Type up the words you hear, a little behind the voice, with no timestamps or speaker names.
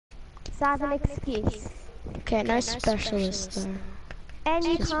So I have an excuse. Okay, no specialist though. And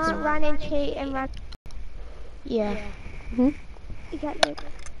you can't run and cheat and run. Yeah. You can't do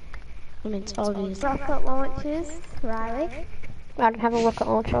I mean, it's obvious. rocket launches, Riley. I don't have a rocket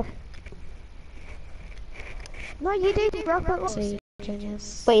launcher. No, you do rocket launches. See,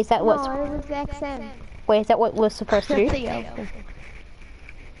 genius. Wait, is that what's... No, it was the XM. Wait, is that what we're supposed to do? It's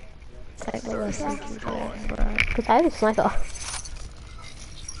like the worst thing you can do. Because I have a sniper.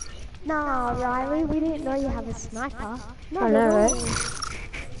 No, Riley, we didn't know you have a sniper. No, I know, right?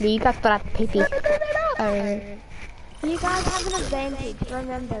 Yeah, you guys got out the PP. You guys have an advantage,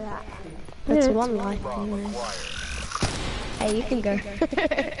 remember that. That's one life anyway. Hey, you can go.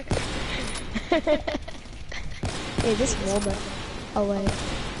 Hey, this woman. Oh wait.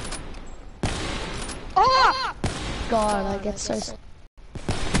 Oh! God, I get so.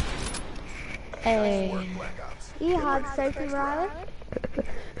 Hey. You hard scoping, Riley?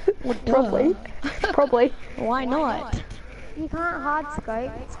 Probably. Probably. Why not? You can't hard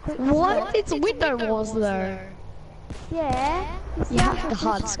scope. It's quick What? scope. It's window wars though. Yeah. You have the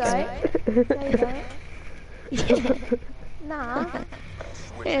hard scope. No, you don't. Nah.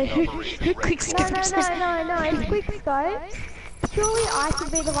 Yeah, who quick scopes? No, it's quick scope. Surely I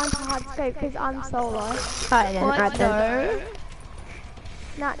should be the one to hard scope because I'm solo. Alright then, right then.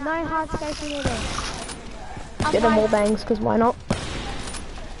 No hard scoping at all. Get them all bangs, because why not?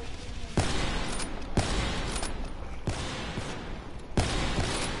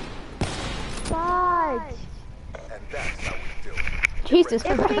 Fudge. Jesus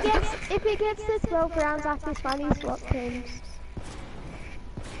If Christ. it gets to 12 rounds after funny swap teams.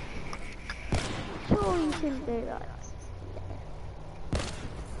 Surely you shouldn't do that.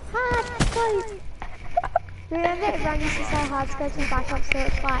 Hard scope. Remember everyone used to say hard scope and backup, so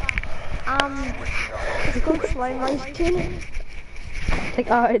it's like it's called slow motion.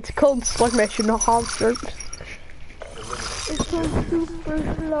 It's called slow motion, not hard scope. It's called super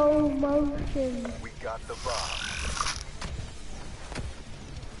slow motion. We got the bomb.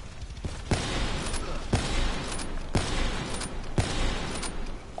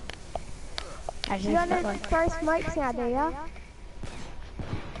 You wanna throw smokes now, do ya?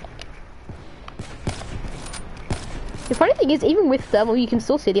 The funny thing is, even with thermal, you can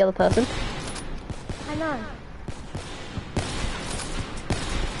still see the other person. I know.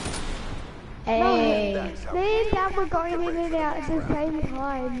 Hey. No, me and Dad were going in and out at the same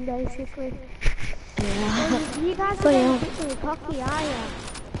time, basically. Yeah. You guys are getting particularly cocky, are ya?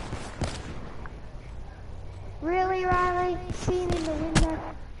 Really, Riley? Seeing in the window?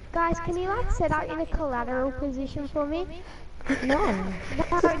 Guys, can you like set up in a collateral position for me? No.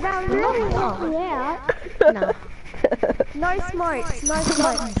 That really help me out. No. No smokes, no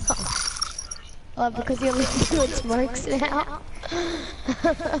smokes. Oh, because you're listening to smokes now.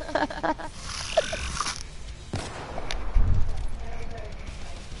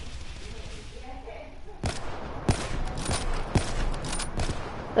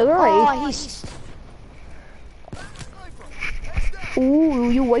 Alright. Oh, he's. Ooh,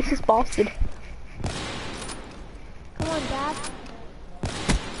 you racist bastard. Come on, Dad.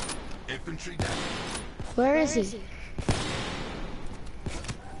 Infantry down. Where is he?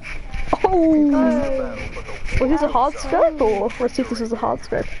 Oh! Battle for the Was this a hard scope, or let's see if this is a hard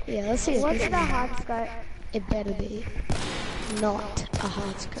scope? Yeah, let's see. What's the hard scope? It better be not a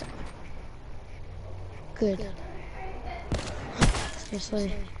hard scope. Good.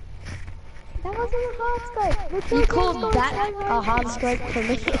 Seriously. That wasn't a hard scope. You called that a hard scope for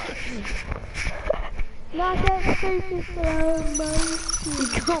me? Not that super slow motion.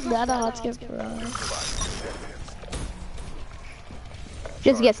 You called that a hard scope for us?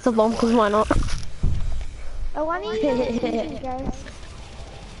 Just get the bomb, because why not? Oh, why don't you guys?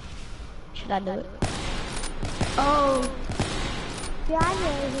 Should I do it? Oh. Yeah, I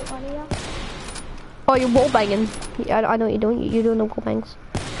know hit one of you. Oh, you're wall banging. Yeah, I know what you're doing. You're doing the wall bangs.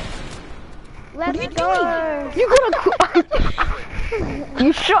 Let's What are you go. You gotta.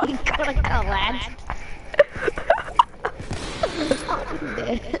 You shot. You gotta go, lads.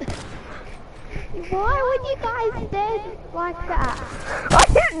 Why would you guys dead like that? I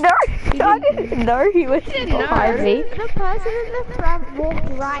didn't know. I didn't know he was behind me. The person in the front walked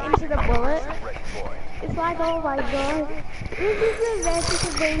right into the bullet. It's like, oh my god. This is the advantage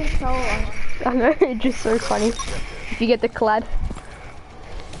of being solo. I know, it's just so funny. If you get the collab.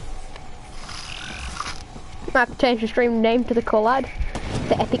 I have to change the stream name to the collab.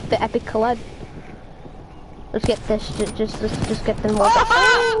 The epic collab. Let's get this, just get them all.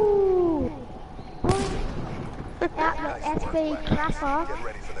 Ooh. Out the SB crapper. Get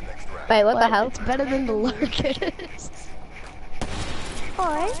ready for the next round. Wait, what the hell? It's better than the locusts.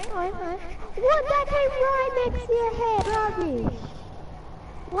 Oi. What? That came right next to your head, rubbish.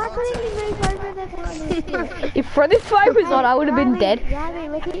 Why couldn't you move over there to understand? If friendly fire was on, I would have been dead. Riley,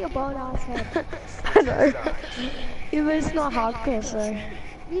 look at your bald ass head. I know. Yeah, but it's not hardcore, so.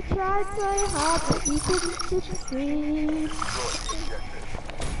 You tried so hard, but you couldn't succeed.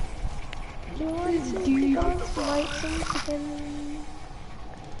 Do you want to go smoke some chicken?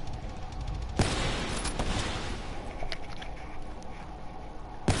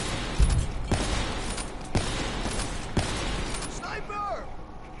 Sniper!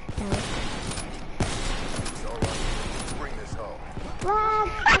 Bring this home. Lad,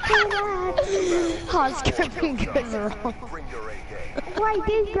 I can't lad. Hard scoping goes wrong. Bring your A game. Wait,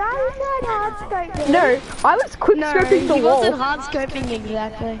 did Riley try hard scope there? No, I was quick No, scoping the he wall. wasn't hard scoping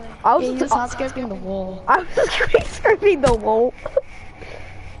exactly. I was, He was hard scoping the wall. I was quick scoping the wall.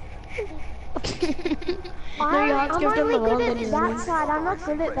 I'm only good at that side, I'm not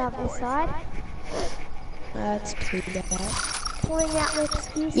good at the other side. That's too bad. Pulling out the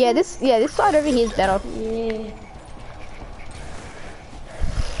excuses. Yeah, this side over here is better. Yeah.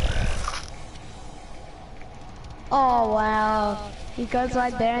 Oh wow. He goes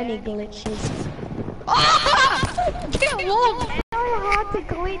right there and he glitches. Get walked! It's so hard to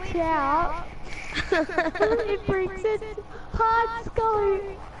glitch out. It brings it hard scope.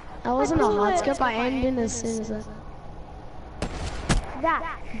 That wasn't a hard scope, I aimed in as soon as that.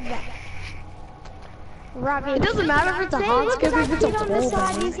 That. Rubbish. It doesn't matter if it's a hard scope, if it's a on the wall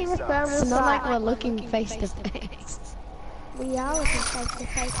side bang. using a thermal It's not like sight. we're looking face to face. We are looking face to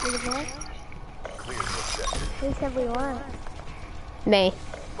face with the boss. Clear the objective. Who said we weren't? Me.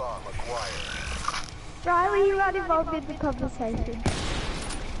 Bomb acquired. Riley, you are involved in the conversation.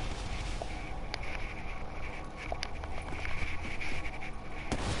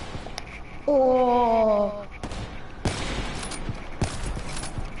 Oh.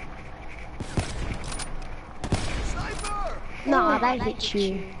 Sniper! Nah, that hit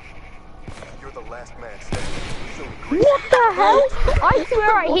you. You're the last man standing. So What the hell? I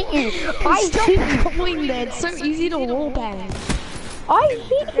swear I hit you. I hit you. Stop going there, it's so easy to wallbang. I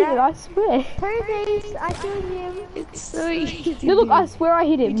hit you, I swear. Tobies, I killed him. It's so easy. No, look, I swear I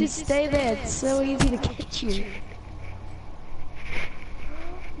hit You him. just stay there, it's so easy to catch you.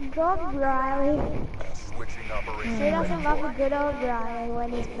 God, Riley. switching Who operation. doesn't love a good old Riley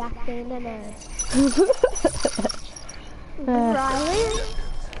when he's back being a nerd? Riley?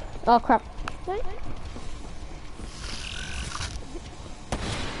 Oh crap.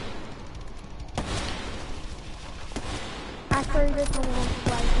 I threw this one off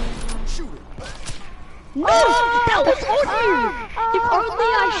right. Shoot it. No! That was on you! If only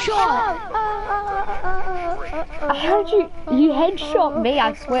I shot! How did you headshot me,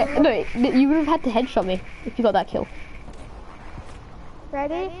 I swear. No, you would have had to headshot me if you got that kill.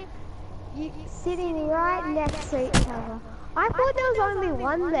 Ready? You sitting right next to each other. I thought there was only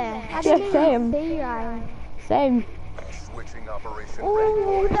one there. I didn't same. even see Riley. Same. Switching operation.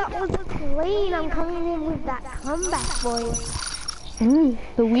 Oh, that was clean. I'm coming in with that comeback, boys.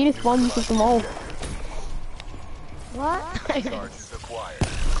 The weirdest ones of them all. What? Charges acquired.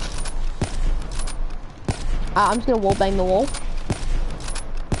 I'm just gonna wallbang the wall.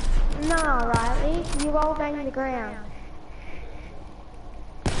 Nah, Riley. You all bang the ground.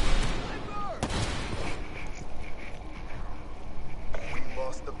 We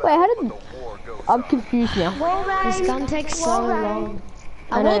lost the Wait, how battle, did- but the war goes I'm on. confused now. Wall bang. This gun takes so wall bang. long.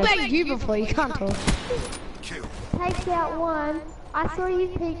 I I know. wallbanged you before, you can't talk. Kill. Take out one. I saw you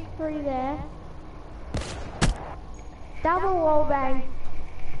peek through there. Double wall bang.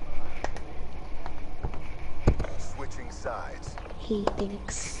 Switching sides. He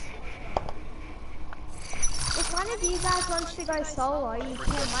thinks. If one of you guys wants to go solo, you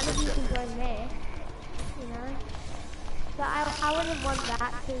can. One of you can join there. You know? But I wouldn't want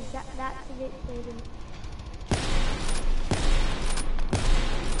that because that's a bit cheating.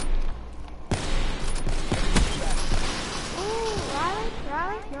 Ooh, Riley,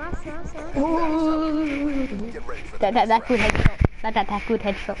 nice. Get ready for That good headshot. That good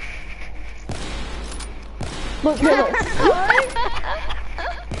headshot. Look. No.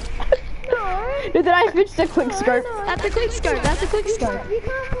 No, then I switched to quick scope. That's a quick scope, that's a quick scope. You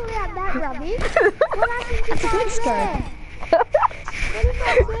can't pull out that rubbish. What happened to That's a quick guys scope. there? What did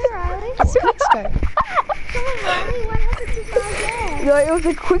I do, Riley? That's a quick scope. Come on, Riley, what happened to guys there? No, it was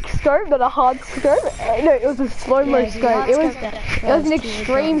a quick scope, not a hard scope. No, it was a slow-mo Yeah, scope. hard It was scope it was an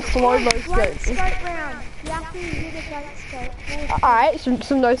extreme slow-mo One scope. scope round. You have to use a blank scope. Alright,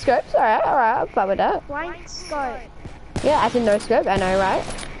 some no scopes. Alright, I'm fine with that. Blank scope. Yeah, as in no scope, I know, right?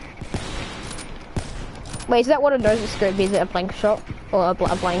 Wait, is that what a no scope is? It a blank shot? Or a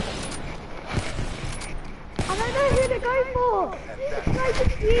blank. I don't know who to go for. It's so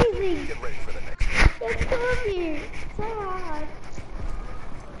confusing. Get ready for the next one. There's two of you. It's so hard.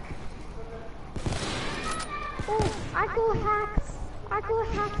 Oh, I call hacks. I call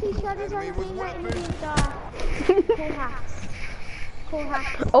hacks. He shot his own teammate and he didn't die. Call hacks. Call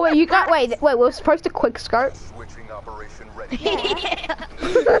hacks. Oh wait, you got wait. We're supposed to quick scope. Switching operation ready. Yeah.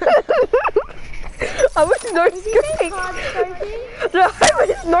 I was no Did you say scoping. hard scoping? No, I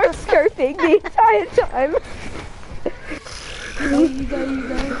was no scoping the entire time. Oh, you go.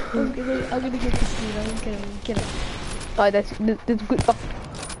 I'm gonna get this dude. I'm gonna get him. Oh, that's good. Oh.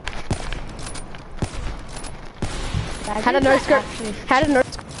 Had a no scope. Had a no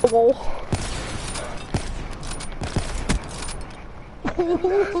scope wall. I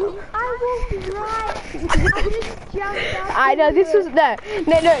walked right. I just jumped up. I know this was no.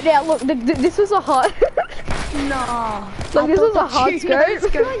 Look, this was a hard. No. Look, this was a hard scope. No, you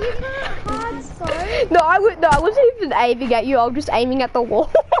can't hard scope. No, I wasn't even aiming at you. I was just aiming at the wall.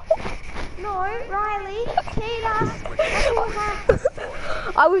 No, Riley, cheat us. I call hacks.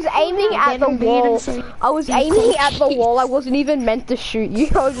 I was aiming at the wall. I was aiming at the wall. I wasn't even meant to shoot you.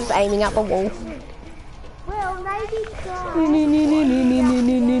 I was just aiming at the wall. Well, maybe try.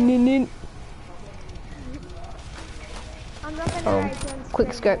 I'm not gonna rage on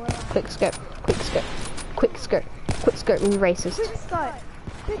Quick screen, scope, boy. quick scope, quick scope, quick scope, quick scope, and racist. Quick scope.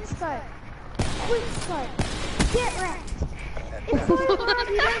 Quick scope. Quick scope. Get wrecked. It's so hard.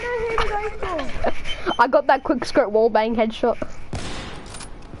 You don't know who to go for. I got that quick scope wall bang headshot.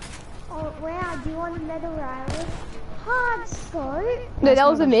 Oh, wow. Do you want a medal, Riley? Hard scope. No, that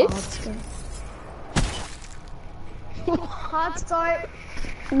was a miss. Hard scope.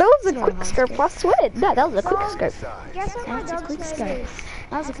 That was a quick scope, I swear. No, that was a quick scope. Guess what my That's a dog's quick name scope. is?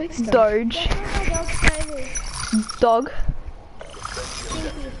 That was a quick scope. Doge. Guess what my dog's name is? Dog.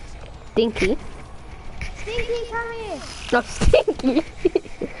 Stinky. Stinky. Stinky, come here. No, Stinky. Yeah,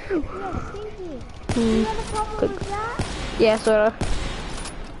 Stinky. Do you have a problem with that? Yeah, sorta.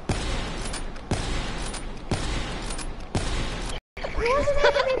 He wasn't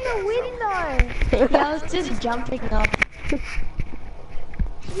even in the window. Yeah, I was just jumping up.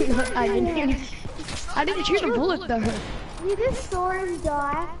 I didn't shoot a bullet though. You just saw him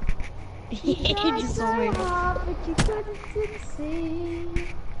die. You You tried just so saw me. hard, but you couldn't succeed.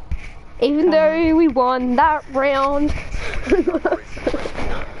 Even though we won that round. Hey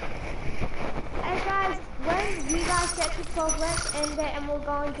guys, when you guys get to 12, let's end it and we'll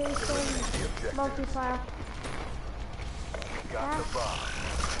go and do some multiplayer. Got the bomb.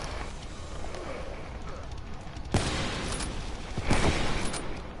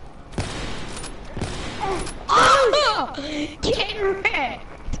 Oh! Get wrecked!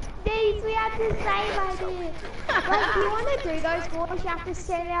 These, we had the same idea. Like, do you want to do those walls? You have to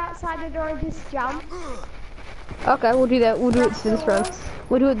stand outside the door and just jump. Okay, we'll do that. We'll do it this round.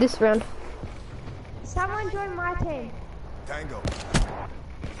 We'll do it this round. Someone join my team. Tango.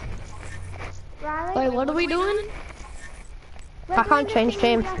 Riley? Wait, what are we doing? We're I can't doing change the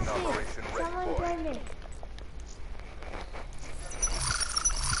thing team. you just did. Someone join me.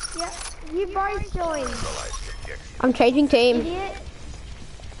 Yep, you both join. I'm changing team. Idiot.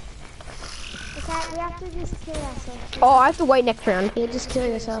 Okay, we have to just kill ourselves. Oh, I have to wait next round. Yeah, just kill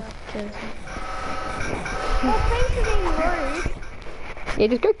yourself. Kill yourself. Well, thanks for being rude. Yeah,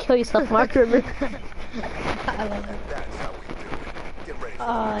 just go kill yourself, Mark. Remember. I love it. That's how we do it. Get ready for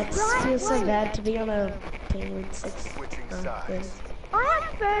Oh, it Right, feels so wait. bad to be on a team with 6. switching Oh, sides. good. I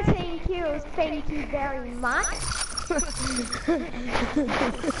have 13 kills, thank you very much.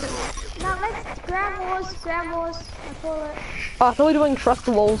 Now let's grab wars, I call it. Oh, I thought we were doing trust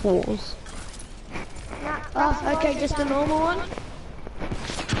the walls wars. Nah, Oh, okay, just a normal one.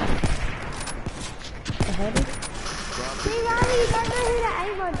 I heard it. See, Riley, you don't know who to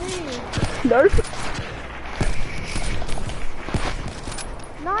aim on, do you? No.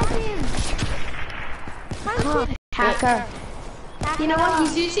 Knife him. Punch Oh, him. hacker. You know what? Hacker.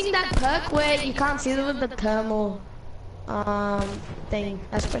 He's using that perk where you can't see them with the thermal thing.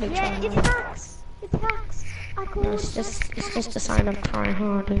 That's pretty Yeah, tryhard. it's hacks. It's hacks. I call No, it it's just hacks. a sign of trying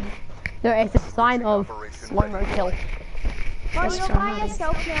hard. No, it's a sign of slow-mo kill. Well, Let's you're try by it.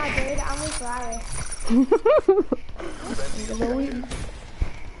 yourself now, dude. I'm with Riley.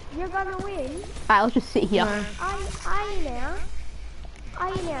 You're gonna win. Alright, let's just sit here. No. Are you now? Are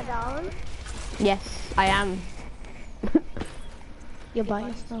you now, darling? Yes, I am. You're by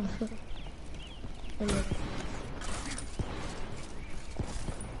yourself.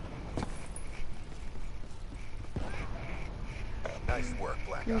 Nice work,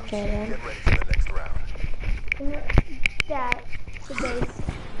 Black Ops. Okay then. Get ready for the next round. Dad, the base.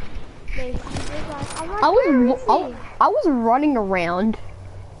 He was like, I'm like, where is he? I was running around.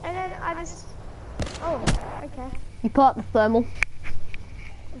 And then I just, oh, okay. You pull out the thermal.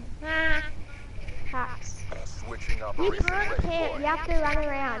 Ah, hacks. Switching You operation can't ready. camp, you have to run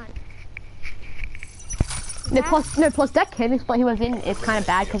around. No, plus that camping spot he was in is kind of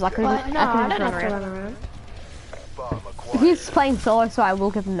bad because I couldn't, But no, I I couldn't don't run have to around. run around. Bomb acquired. He's playing solo, so I will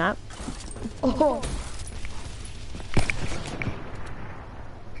give him that. Oh.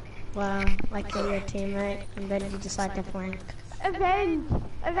 Wow, like you're your teammate, and then you decide to flank. Avenge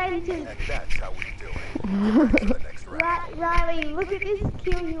him. And that's how we do it. Ready for the next round. Riley, look at this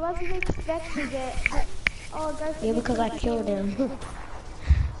kill, he wasn't expecting it. Oh, go for Yeah, this because I killed him.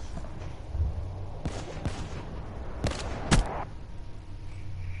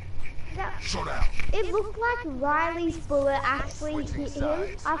 Showdown. It looked like Riley's bullet actually hit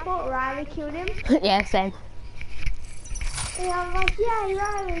him. I thought Riley killed him. Yeah, same. And I'm like, yeah,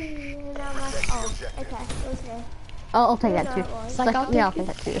 Riley. And I'm like, oh, okay, it was her. I'll take that too. It's like, Yeah, I'll take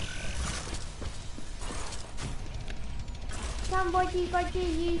that too. Somebody got to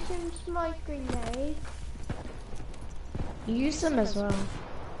use some smoke grenades. Use them as well.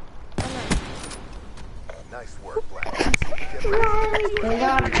 Nice work, Black. Riley, They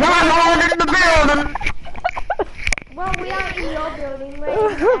got Try in the building! well, we aren't in your building, we're in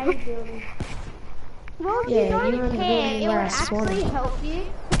my building. Well, if Yeah, you don't you're in the camp, building it where would I spawned. actually help you.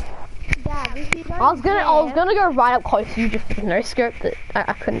 Dad, if you don't I was camp, gonna go right up close to you just with no scope, but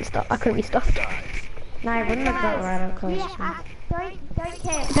I couldn't stop. I couldn't be stopped. No, I wouldn't have got right up close. Yeah, don't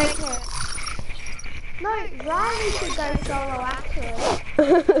camp, don't camp. No, Riley should go solo actually.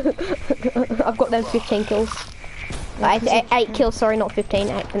 I've got them 15 kills. Eight kills, sorry, not 15,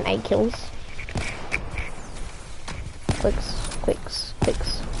 8 kills. Clicks.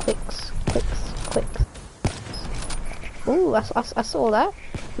 Ooh, I saw that.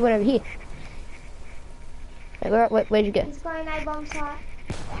 He went over here. Where'd you go? He's going A bomb site.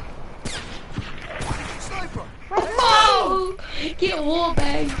 Sniper. Oh! Get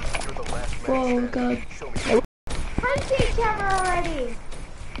wallbang! You're the last Oh man god. Show me. Punch each other already.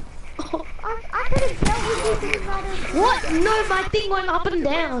 I could have dealt with this in front of What? No, my thing went up and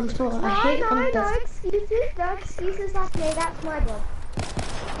down. So I hate No this. excuses. No excuses like me. That's my job.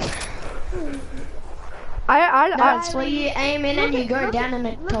 That's where you aim in and you go down and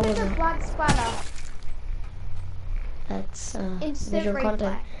it Look at tells the them. blood splatter. That's Instant visual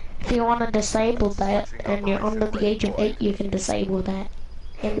content. replay. If you want to disable that and you're under the age of 8, you can disable that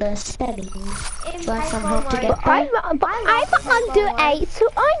in the settings. In So I paintball somehow to mode. get I'm I love under paintball 8, so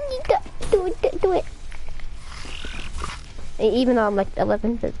I need to do it. Even though I'm like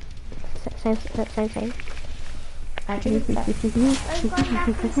 11, but same. I can do that. Let's go back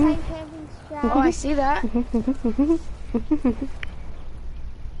to the same camping strat. Oh, I see that.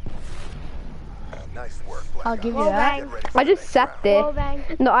 Nice work, Black. I'll give you Wall that. bang. Get ready for I the just next sat round. there. Wall bang.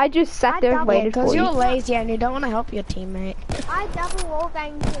 No, I just sat there and waited Because for you're you. lazy and you don't want to help your teammate. I double wall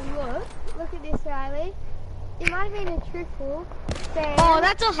banged him. Look at this, Riley. It might have been a triple. Fair. Oh,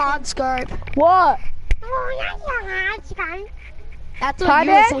 that's a hard scope. What? Oh, that's a hard scope. That's Hi, what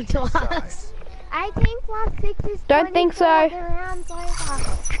you were Dad. saying to us. 18 plus 6 is Don't think 24. so. The round's over.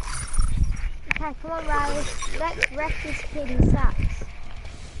 Okay, come on, Riley. Let's wreck this kid. He sucks.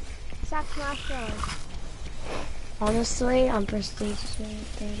 Sucks marshmallow. Honestly, I'm prestige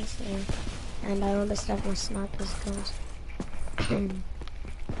things and I understand where sniper skills.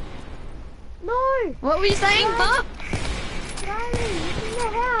 No! What were you saying, huh? Riley, in the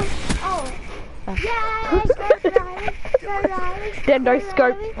house. Oh. Yeah, go Riley. Go Riley. Yeah, no Go,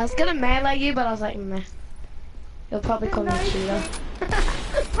 scope. Riley. I was gonna melee you, but I was like, meh. You'll probably call me a cheater.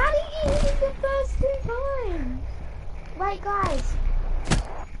 How did you hit the first 2 times? Wait, guys.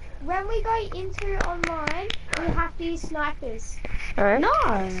 When we go into online, we have to use snipers. Alright. No,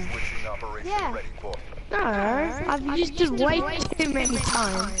 Switching operation Yeah. ready for. no, I've used it way too many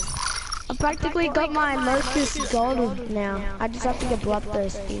times. I practically got my locust gold now. I just have to get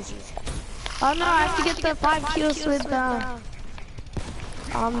bloodthirsty. Oh no, I have to get the 5 kills with the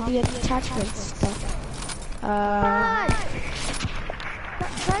attachment stuff. Run!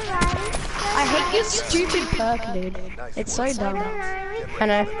 Go Riley. I hate your stupid perk, dude. It's so Go dumb. Riley. I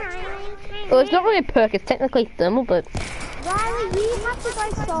know. Go Riley. Well, it's not really a perk, it's technically thermal, but... Riley, you have to go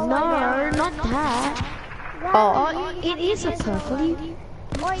solo No, now. not that. Riley, Oh, you it have is to a go perk. What do solo. you?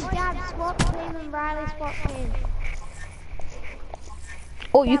 Oi, Dad, swap team and Riley swap team.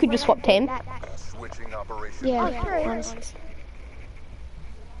 Oh, you could just swap team. Switching operation Yeah. Oh, true. honestly.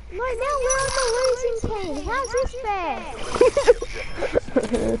 No, now we're on the losing team. How's this fair?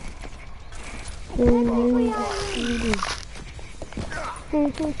 Technically,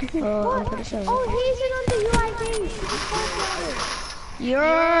 I'm pretty sure. Oh, he's in on the UID. You're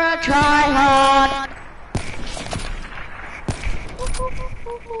a tryhard.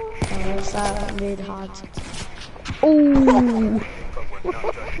 What's that mid-hard? Ooh. He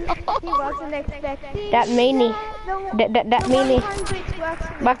wasn't expecting That meanie. That meanie.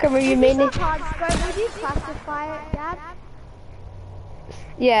 Buckaroo, you meanie. Would you classify it, Dad?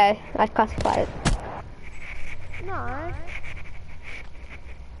 Yeah, I classified it. No.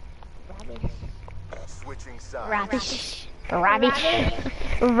 Switching sides. Radish. Radish.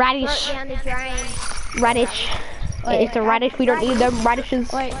 Broke Radish. down the drain. Radish. It's a radish. We don't need them radishes.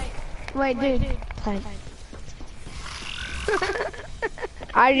 Wait, dude. Plant.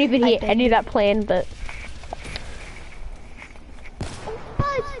 I didn't even hear any of that plan, but.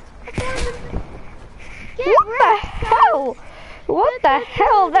 What the hell? What the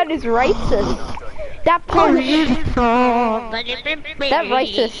hell? That is racist. That That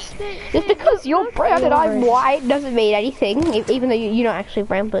racist. Just because you're brown and I'm white doesn't mean anything. Even though you're not actually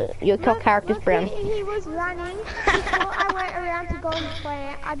brown, but your character's brown. He was running. Before I went around to go and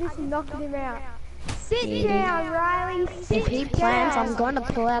plant, I just knocked him out. Sit down, Riley. Sit If he plans, I'm going to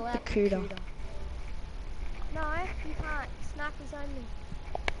pull out the cooter. No, you can't. Snipers only.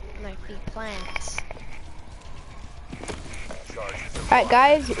 No, if he plans. Alright,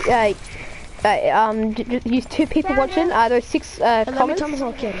 guys. Use 2 people watching. There's 6 comments.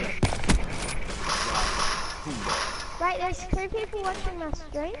 Wait, there's 3 people watching my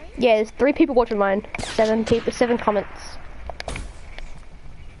stream? Yeah, there's 3 people watching mine. 7 comments.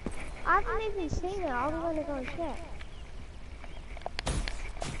 I haven't even seen it. I was gonna go and check.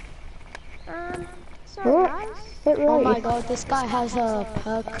 Sorry guys. Oh my god, this guy has a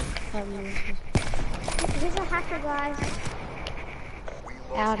perk. He's a hacker, guys.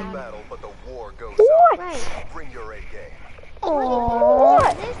 Lost the battle, but the war goes What? on. Wait. Bring your A game.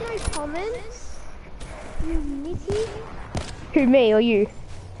 What? There's no comments. You nitty. Who, me or you?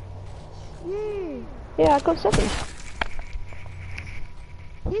 You. Yeah, I got 7.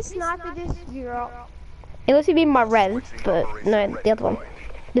 His sniper just dropped. Unless you mean my red, but no, the other one.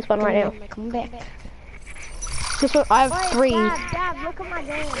 This one right now. Come back. This one, I have 3. Dad, look at my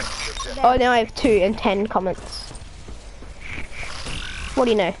game. Oh, now I have 2 and 10 comments. What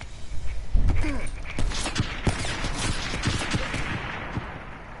do you know?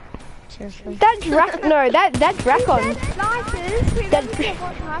 Seriously. That Dracon. Snipers. Who doesn't get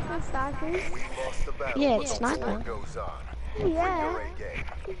what type of snipers? Lost the battle, Yeah, but it's the war sniper. goes on. Yeah. Your A game.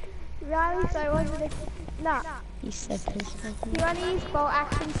 Riley, so wasn't it? Nah. He said this. You want to use bolt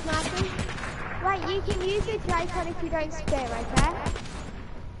action snipers? Wait, you can use the Dracon if you don't spam, okay?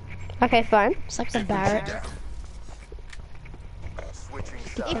 Okay, fine. It's like the Barrett. Switching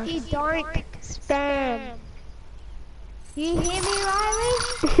If sides. you don't spam. You hear me,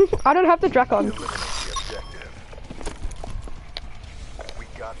 Riley? I don't have the Dracon. Eliminate the objective. We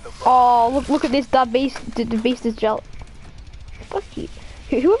got the Oh, look at this. The beast is gel. Fuck you.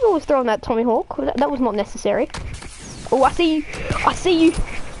 Whoever was throwing that Tommy Hawk, that was not necessary. Oh, I see you. I see you.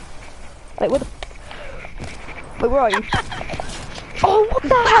 Wait, what the? Wait, where are you? Oh, what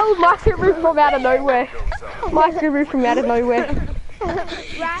the hell? Micro move from out of nowhere. Micro move from out of nowhere.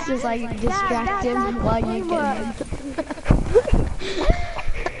 It's just like distract him while you get him.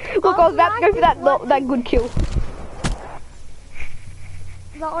 Look, I was about to go for that good kill.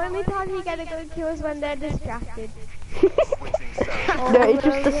 The only time you get a good kill is when they're distracted. switching sides. No, it's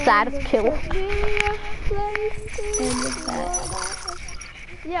just the saddest kill.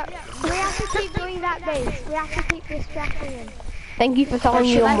 Yeah, we have to keep doing that base. We have to keep distracting him. Thank you for telling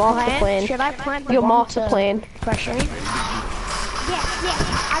me your master plan. Should I plant the Your bomb master to plan. pressure him? Yes,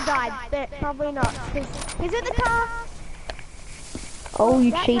 I died, but probably not. He's in the car. Oh, you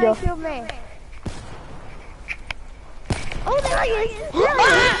That cheater. guy killed me. Oh, there he is.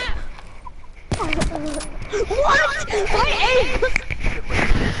 What? My aim!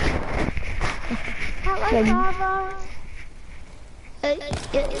 Hello,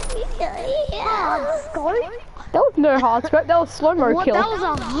 Father. That was no hard scope, that was slow-mo What? kill. That was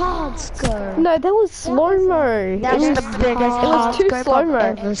a hard scope. No, that was slow-mo. That was the biggest It was hard too scope I've slow-mo.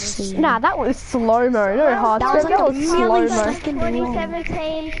 ever seen. Nah, that was slow-mo, no hard That was scope, like that a was really slow-mo. second long.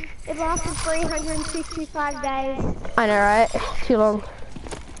 2017. It lasted 365 days. I know, right? Too long.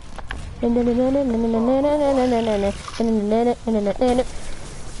 Wait,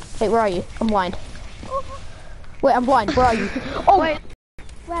 where are you? I'm blind. Wait, I'm blind. Where are you? Oh, Wait.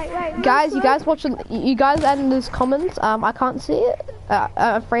 guys, you guys watching? You guys add in those comments. I can't see it.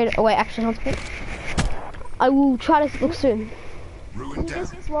 I'm afraid. Oh wait, actually, hold on. I will try to look soon. You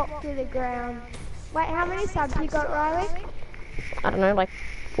just walked through the ground. Wait, how many subs you got, Riley? I don't know, like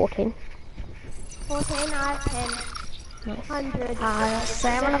 14. 14, I have 10. 100.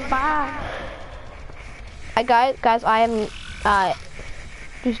 75. Hey guys, I am,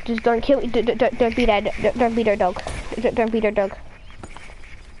 just don't kill, don't beat our, don't beat our dog. Don't beat our dog.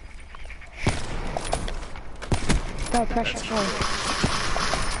 Go pressure.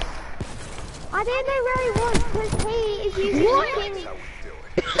 I didn't know where he was because he is using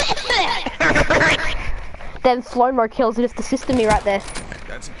the Then slow-mo kills just assisted me right there.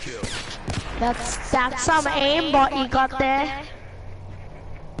 That's a kill. That's some aimbot you got there.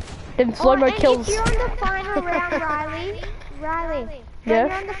 Then slow-mo kills. If you're on the final round, Riley, Yeah? when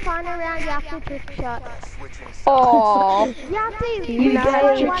you're on the final round, you have to trick shot. Oh. You have to You know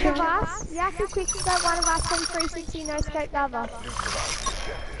quick trick one of shot? us. You have to quick scope one of us and 360 no scope the other.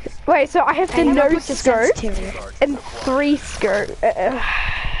 Wait, so I have to no scope sensitivity. and 3 scope. You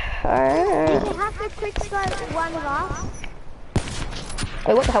have to quick scope one of us.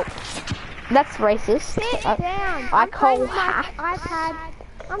 Wait, what the hell? That's racist. Sit down. I I'm playing call my hack. iPad.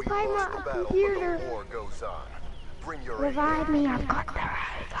 I'm playing my computer. Revive me, I've got the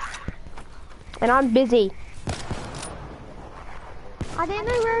right. And I'm busy. I didn't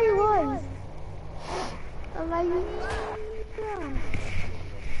know where he was. I'm like, yeah.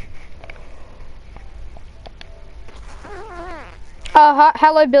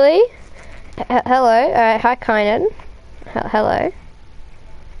 Hello, Billy. Hello. Hi, Kynan. Hello.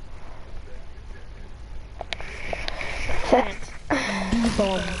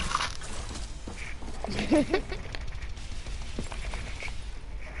 B-bomb.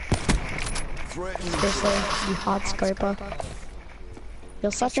 Seriously, you hard scoper.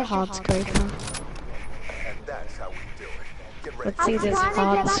 You're such a hard scoper. And that's how we do it. Get ready. Let's see this I'm hard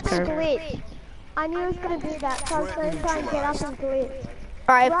trying to get up and scope. glitch. I knew he was gonna do that, so I was gonna try and get up and glitch.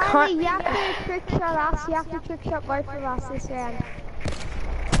 Alright, Riley, you have to trick shot us. You have to trick shot both of us this round.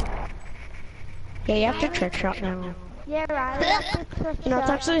 Yeah, you have to trick shot now. Yeah, Riley, you have to trick You know, it's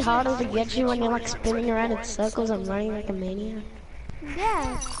shot. actually harder to get you when you're like spinning around in circles and running like a maniac.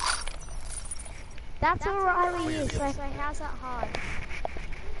 Yeah. That's what Riley is. Like, how's that hard?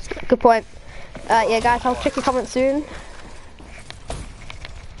 good point. Yeah, guys, I'll check your comments soon.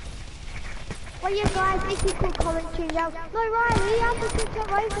 Well, you guys, if you could commentary, no, Riley, you have to trick shot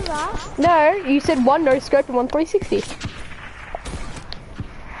both of us. No, you said 1 no scope and 1 360.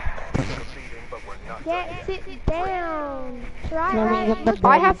 Get sit down. Right, Let me right. get the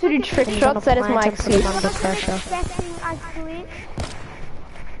I have to do trick shots, that is my excuse. Under pressure. Expecting a glitch.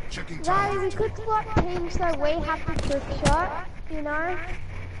 Riley, we could swap teams so we have to trick shot, you know?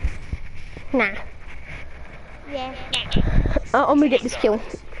 Nah. Yeah. I'm gonna get this kill.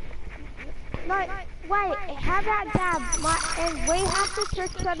 No, wait, how about Dab? And we have to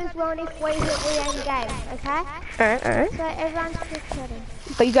trick shot as well, and if we hit, we end game, okay? Alright. So everyone's trick shotting.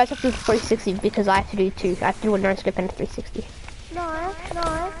 But you guys have to do 360 because I have to do 2. I have to do a no scope and a 360. No,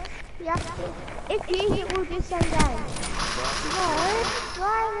 you have to. If you hit, we'll do same game. No,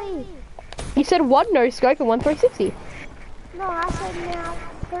 Riley. You said 1 no scope and 1 360. No, I said now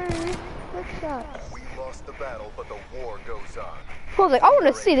 2 trick shots. We lost the battle, but the war goes on. I was like, I want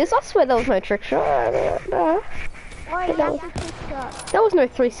to see this. I swear there was no trick shot. No. Oh, you have to trick shot. There was no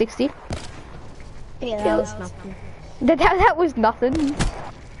 360. Yeah, that was nothing. That was nothing.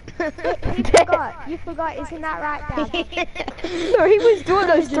 You forgot, isn't that right, Dad? No, he was doing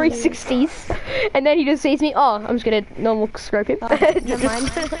those 360s, and then he just sees me. Oh, I'm just gonna normal scope him. Never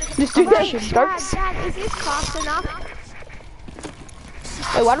mind. Just do that Dad, scopes. Dad, is this fast enough?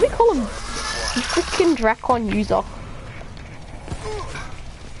 Wait, why do we call him freaking Dracon user?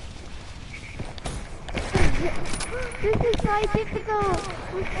 This is so difficult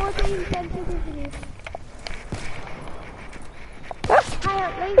with 14 sensitivity. Hey,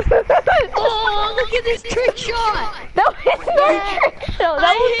 at least. Oh, look at this trick shot! That was no trick shot.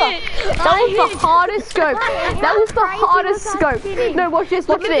 That was the hardest scope. That was the hardest scope. No, watch this.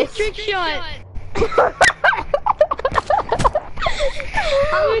 Look at this. Trick shot!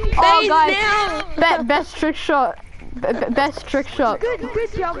 Oh, guys, best trick shot. Best trick shot.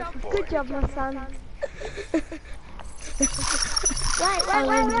 Good job, my son. Wait,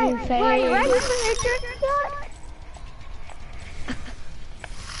 where's the trick shot?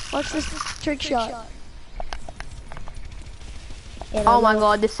 Watch this trick shot. Oh my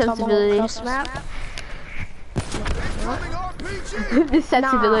god, this sensibility. Cross map. This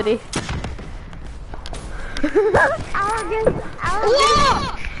sensibility. Arrogance.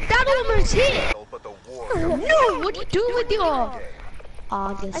 Whoa! That almost hit! But the war No, what are you doing with your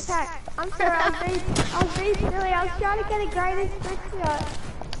August? Okay, I'm sorry, I was being silly. I was trying to get a greatest trick shot.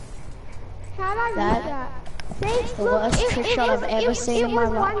 How did I miss that? See, The look, worst trick shot I've ever seen in my It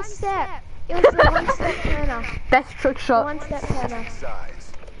was life. one step. It was the one step turner. Best trick shot. One step turner.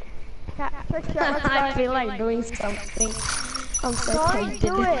 Size. That trick shot, let's go. I feel like doing something. I'm so Don't tempted.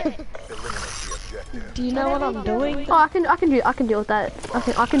 do it. Eliminate the objective. Do you know what I'm doing? Oh, I can deal with that.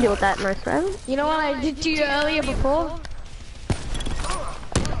 I can deal with that, no stress. You know what I did to you earlier before?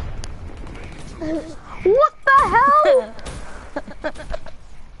 What the hell?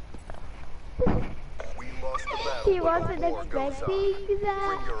 We lost the battle. He wasn't War goes on. expecting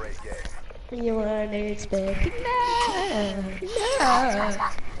that. Bring your A game. You weren't expecting that.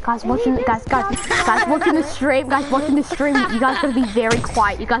 Guys watching the stream, you guys gotta be very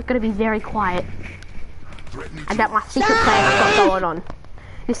quiet. You guys gotta be very quiet. And that my secret plan I've got going on.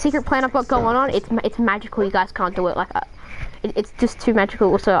 The secret plan I've got going on, it's magical. You guys can't do it like it's just too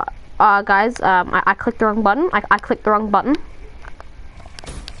magical. So, guys, I clicked the wrong button. I clicked the wrong button.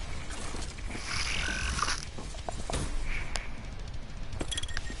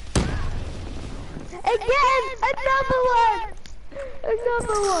 Again! Another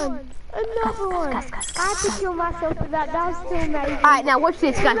one! Guys. I had to kill myself for that. That was still amazing. Alright, now watch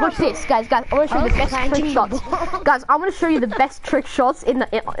this, guys. Watch this, guys. I want to show you the best trick shots. Guys, I want to show you the best trick shots on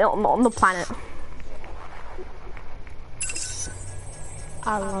the planet.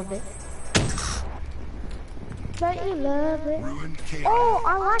 I love it. Don't you love it? Ruined King. Oh,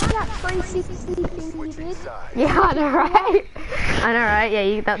 I like that 360 thing you did. Size. Yeah, I know, right? I know, right?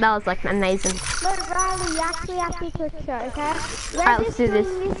 Yeah, that was like amazing. Look, Riley, you actually have to trick shot, okay? We're Alright, let's just do doing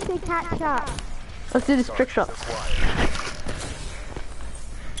this. this to catch up. Let's do this trick shot.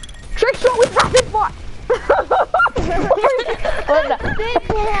 Trick shot with rapid fire. Sit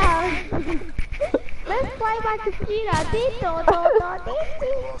down. Let's play my computer.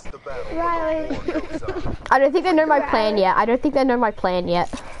 Lost the battle. Riley. War goes on. I don't think they know my plan yet. I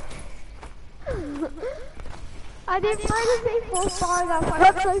I didn't play the people far enough. I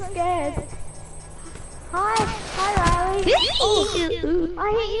got so scared. Hi Riley. Oh,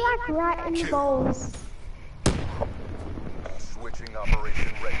 I hit you like right in the balls. Switching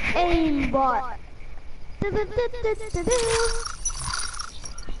operation ready. Aimbot. Defend the objective.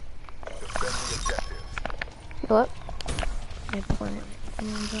 What?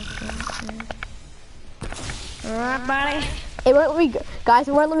 Alright, buddy. It won't let me, guys.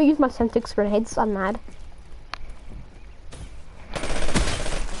 It won't let me use my Centix grenades. I'm mad.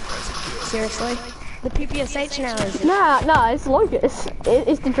 Seriously? The PPSH now is it? No, it's Locust.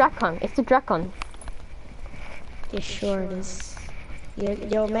 It's the Dracon. It's the Dracon. Yeah, sure it is.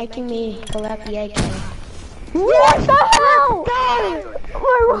 You're making me pull out the AK. What the hell?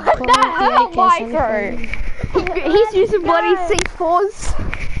 What Pull the out hell, the AK, Micro? He's using bloody C4s.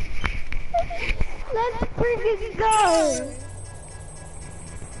 Let's freaking go.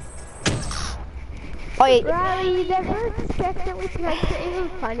 Oh, yeah. Riley, you never expected which makes it even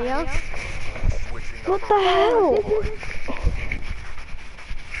funnier. Switching What the hell?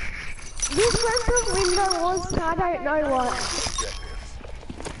 This went from window was I don't know what. objectives.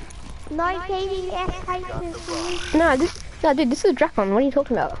 19 SHs. No, dude, this is Dracon. What are you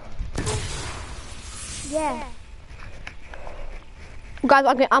talking about? Yeah. Guys,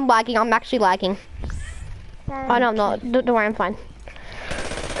 I'm lagging. I'm actually lagging. Oh no, I'm not. Don't worry, I'm fine.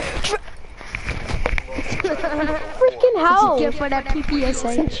 Freaking hell! Get for that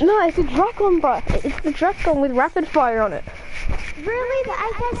PPSH. No, it's the Dracon, bro. It's the Dracon with rapid fire on it. Really? The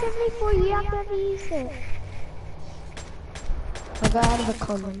AK-74, you have never used it. I got out of a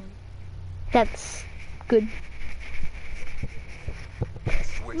condom. That's good.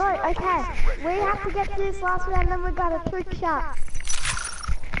 No, okay. We have to get to this last round, then we got a trick shot.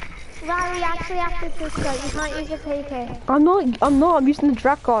 Riley, you actually have to trick shot. You can't use your PK. I'm not. I'm using the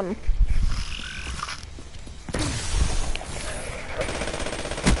Dracon.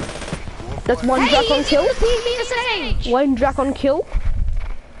 That's one Dracon kill. PPSH! One Dracon kill.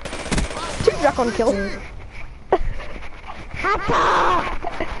 Two Dracon kill.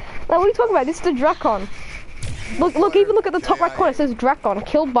 Now, what are you talking about? This is the Dracon. Look, even look at the top right corner. It says Dracon.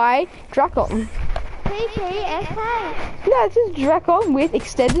 Killed by Dracon. PPSH. No, it says Dracon with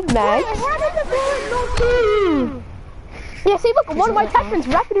extended mags. How did the bullet not through? Yeah, see, look, one of my attachments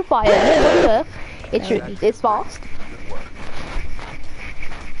rapid fire. It's fast.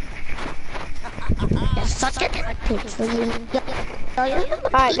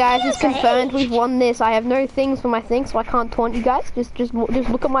 Alright guys, it's confirmed we've won this. I have no things for my thing, so I can't taunt you guys. Just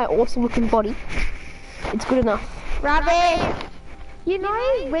look at my awesome looking body. It's good enough. Robbie! You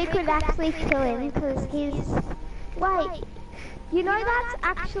know we could actually kill him because he's... Wait. You know that's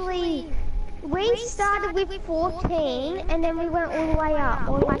actually We started with 14 and then we went all the way up,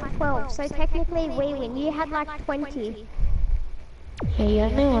 or like 12. So technically we win. You had like 20. Yeah,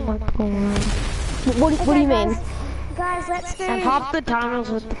 I know I'm not going. What do you mean? Guys, let's do... And half the time I was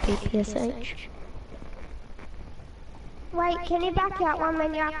with the PPSH. Wait, can you back out one?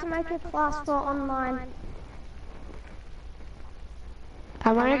 Then you have to make a class for online.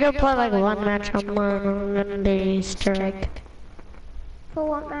 I wanna go play like one match online on the Easter egg. For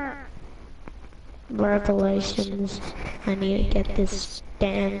what map? Revelations. I need to get this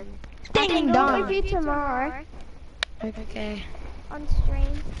damn thing I'll done. with you tomorrow Okay. on stream.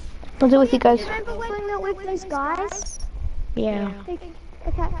 I'll do it with you guys. Remember when we were with those guys? Yeah.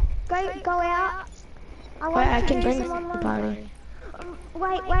 Okay, go out. Wait, I can do bring some the online. body.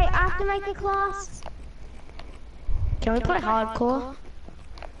 Wait, I have to make a class. Can we play hardcore?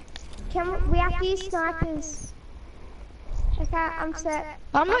 We have to use snipers. Okay, I'm set.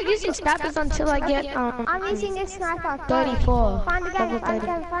 I'm not using snappers until I get I'm using a sniper. Go. 34. Find a game, Level find a 30.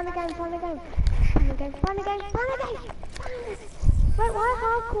 game, find a game, find a game. Find a game, find a game, find a game. Wait,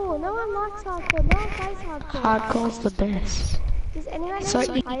 why hardcore? No one likes hardcore. No one plays hardcore. Hardcore's the best. Does anyone So else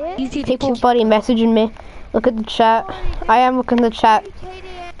play it? easy to People kill. buddy messaging me. Look at the chat. I am looking at the chat.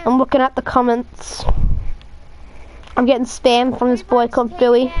 I'm looking at the comments. I'm getting spam from this boy called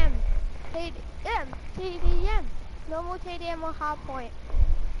Billy. TDM. Normal TDM or hardpoint.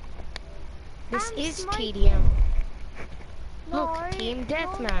 This And is smoking. TDM. No, Look, team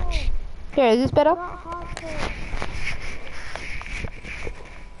deathmatch. Here, is this better? not hardcore.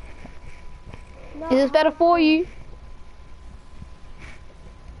 Is this better for you?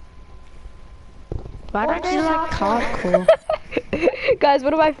 Why don't you like hardcore? Guys,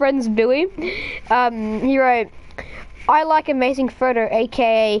 one of my friends, Billy, he wrote, I like amazing photo,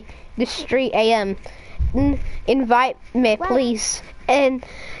 aka the street AM. Invite me, please. And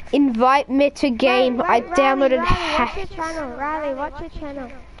invite me to game. I downloaded Watch your channel. Riley, watch your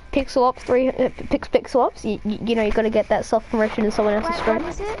channel. Pixel Ops 3, Pixel Ops. You know, you gotta get that self promotion in someone else's Wait, stream. what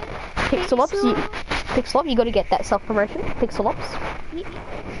is it? Pixel Ops, Pixel Ops, you gotta get that self promotion. Pixel Ops.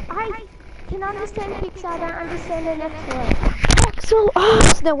 I can understand Pixel, I don't understand the next word. Pixel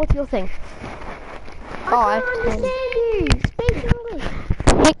Ops! Now, what's your thing? I can't understand you. Speak English.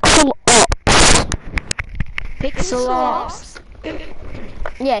 Pixel Ops. Pixel Ops.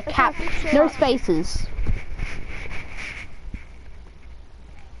 Yeah, cap. Pixel No Ops. spaces.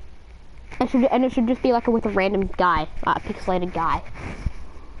 It should just be like with a random guy, a pixelated guy.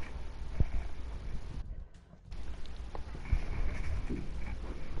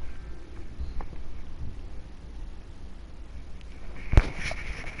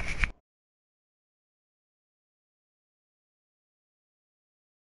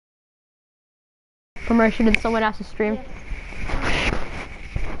 Promotion in someone else's stream.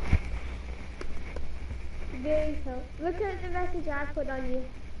 Very cool. Look at the message I put on you.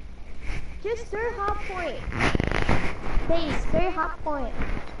 Just do half point. Please, do half point.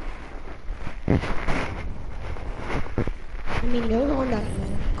 I mean, you're the one that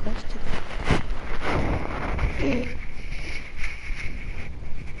requested.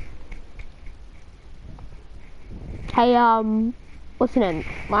 Hey, what's your name?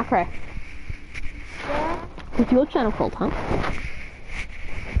 Micro. Yeah? What's your channel called, huh?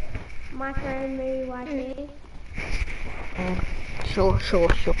 Micro and Moo YT. Sure.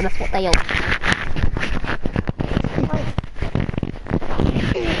 That's what they are.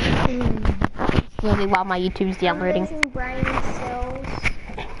 Really while my YouTube's downloading. I'm losing brain cells.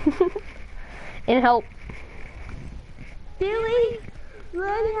 It help. Billy,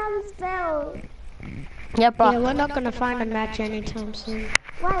 learn how to spell. Yeah, bro. Yeah, we're not gonna find a match anytime soon.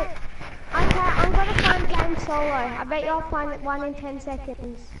 Wait, okay, I'm gonna find game solo. I bet you'll find it 1 in 10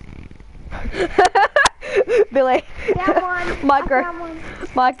 seconds. Billy. Down one. Micro. Down one.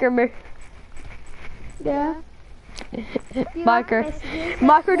 Micro move. Yeah. You Micro. like messages?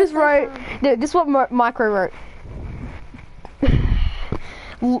 Micro just Yes, wrote. I No, this is what Micro wrote.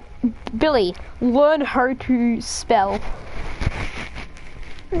 Billy, learn how to spell.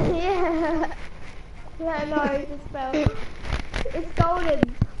 can. Yeah. Yeah, no, the spell. It's golden,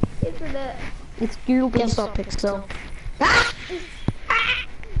 isn't it? It's Google. Guess what, Pixel?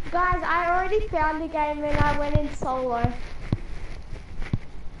 Guys, I already found a game and I went in solo.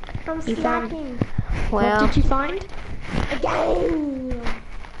 I'm You found- sniping. What Well, did you find? A game!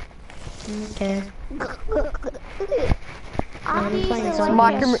 Okay. I'm playing using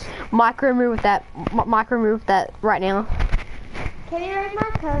Zombies. micro move that. Micro move that right now. Can you read my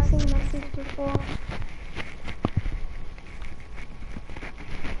cursing message before?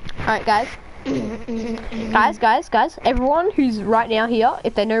 Alright, guys. Guys, everyone who's right now here,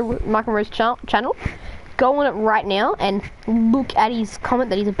 if they know Mike and Rose channel, go on it right now and look at his comment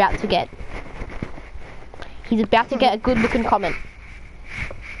that he's about to get. He's about to get a good looking comment.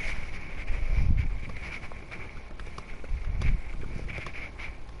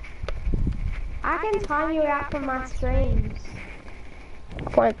 I can time you out from my streams.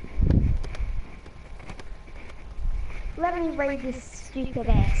 Point. Let me read this stupid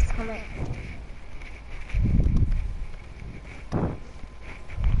ass comment.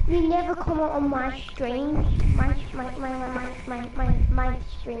 You never comment on my streams. My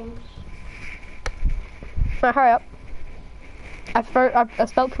streams. Now hurry up. I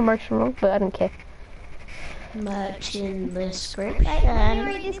spelled promotion wrong, but I don't care. Much in the description. Wait, let me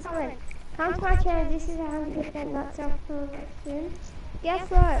read this comment. Come to my channel, this is 100% not self-promotion. Guess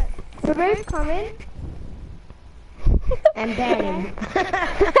what? Remove comment. And ban him.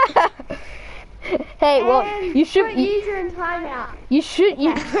 Hey, well, you should. Put user in timeout. You should.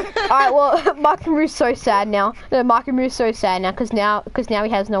 Alright, well, Mark and Rue's so sad now. No, Mark and Rue's so sad now because now he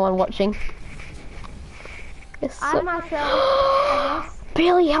has no one watching. I myself, I guess.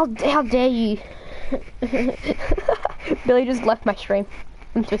 Billy, how dare you? Billy just left my stream.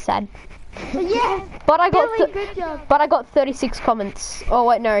 I'm so sad. Yes. But I got Billy, good job. But I got 36 comments. Oh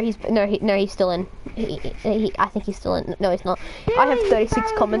wait, no, he's still in. I think he's still in. No, he's not. Billy, I have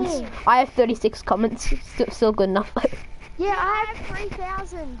 36 comments. me. I have 36 comments. Still good enough. Yeah, I have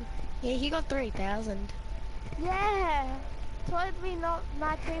 3,000. Yeah, he got 3,000. Yeah. Totally not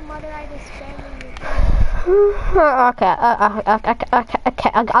my team moderator spamming Okay,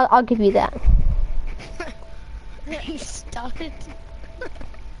 I'll give you that. He started.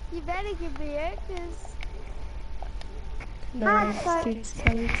 You better give me it, cause... No,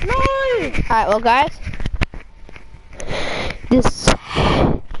 No! Alright, well guys. Who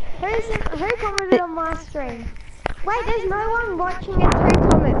commented on my stream? Wait, there's no one watching and 3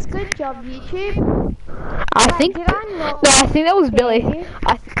 comments. Good job, YouTube. I think Did I not? No, I think that was Billy. you?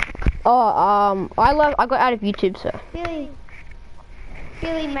 I got out of YouTube, so.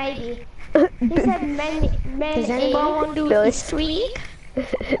 Billy, maybe. He said many. Does anyone want to do Billy. it this week?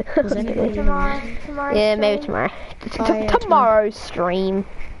 Does anybody Tomorrow Yeah, maybe stream. tomorrow. Oh, yeah, Tomorrow's stream.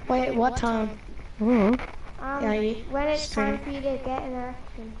 Wait, what time? Mm. Yeah, you When it's time stream. for you to get an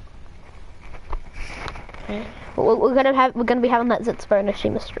erection. Okay. We're gonna be having that Zitspo and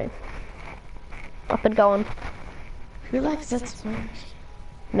Ashima stream. Up and going. Who likes that song?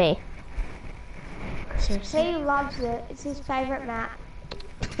 Me. Seriously. He loves it. It's his favorite map.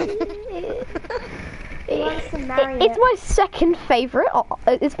 He wants to marry It's it. my second favorite.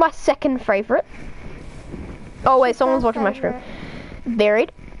 It's my second favorite. Oh wait, someone's watching my stream.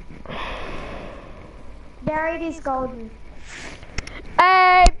 Buried. Buried is golden.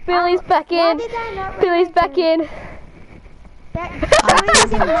 Hey, Billy's back Why in. did I not Billy's remember? back in.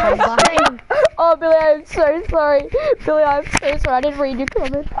 Billy's in my stream. Oh, Billy, I'm so sorry. Billy, I'm so sorry. I didn't read your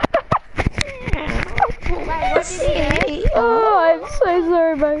comment. Wait, what did he do? Oh, I'm so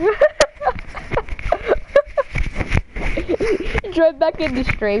sorry, man. He joined back in the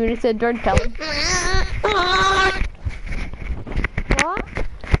stream and he said, don't tell him. What?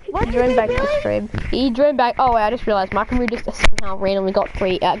 What He did joined he back do, in the Billy? stream. He joined back. Oh, wait, I just realized Mike and Rue just somehow randomly got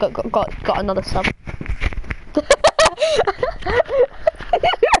got another sub.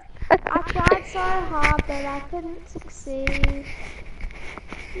 I tried so hard, but I couldn't succeed.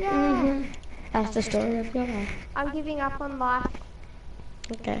 Yeah. That's the story of your life. I'm giving up on life.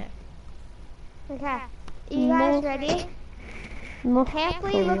 Okay. Okay. Are you guys ready? No.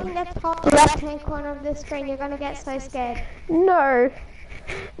 Carefully looking at the top left-hand corner of the screen. You're gonna get so scared. No.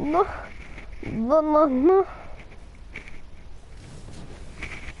 No. No, no, no.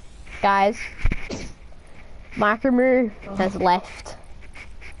 Guys, Micromoo has left.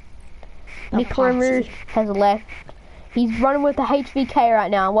 Micromoo has left. He's running with the HVK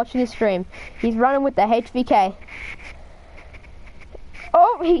right now. I'm watching his stream. He's running with the HVK.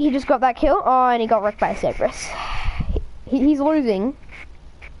 Oh, he just got that kill. Oh, and he got wrecked by Cerberus. He's losing.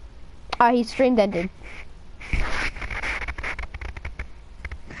 Oh, his stream ended.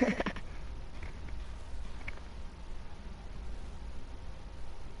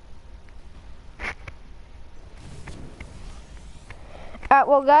 Alright,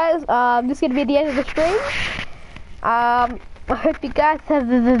 well guys, this is gonna be the end of the stream. I hope you guys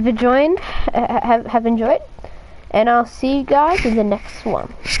have enjoyed, and I'll see you guys in the next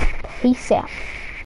one. Peace out.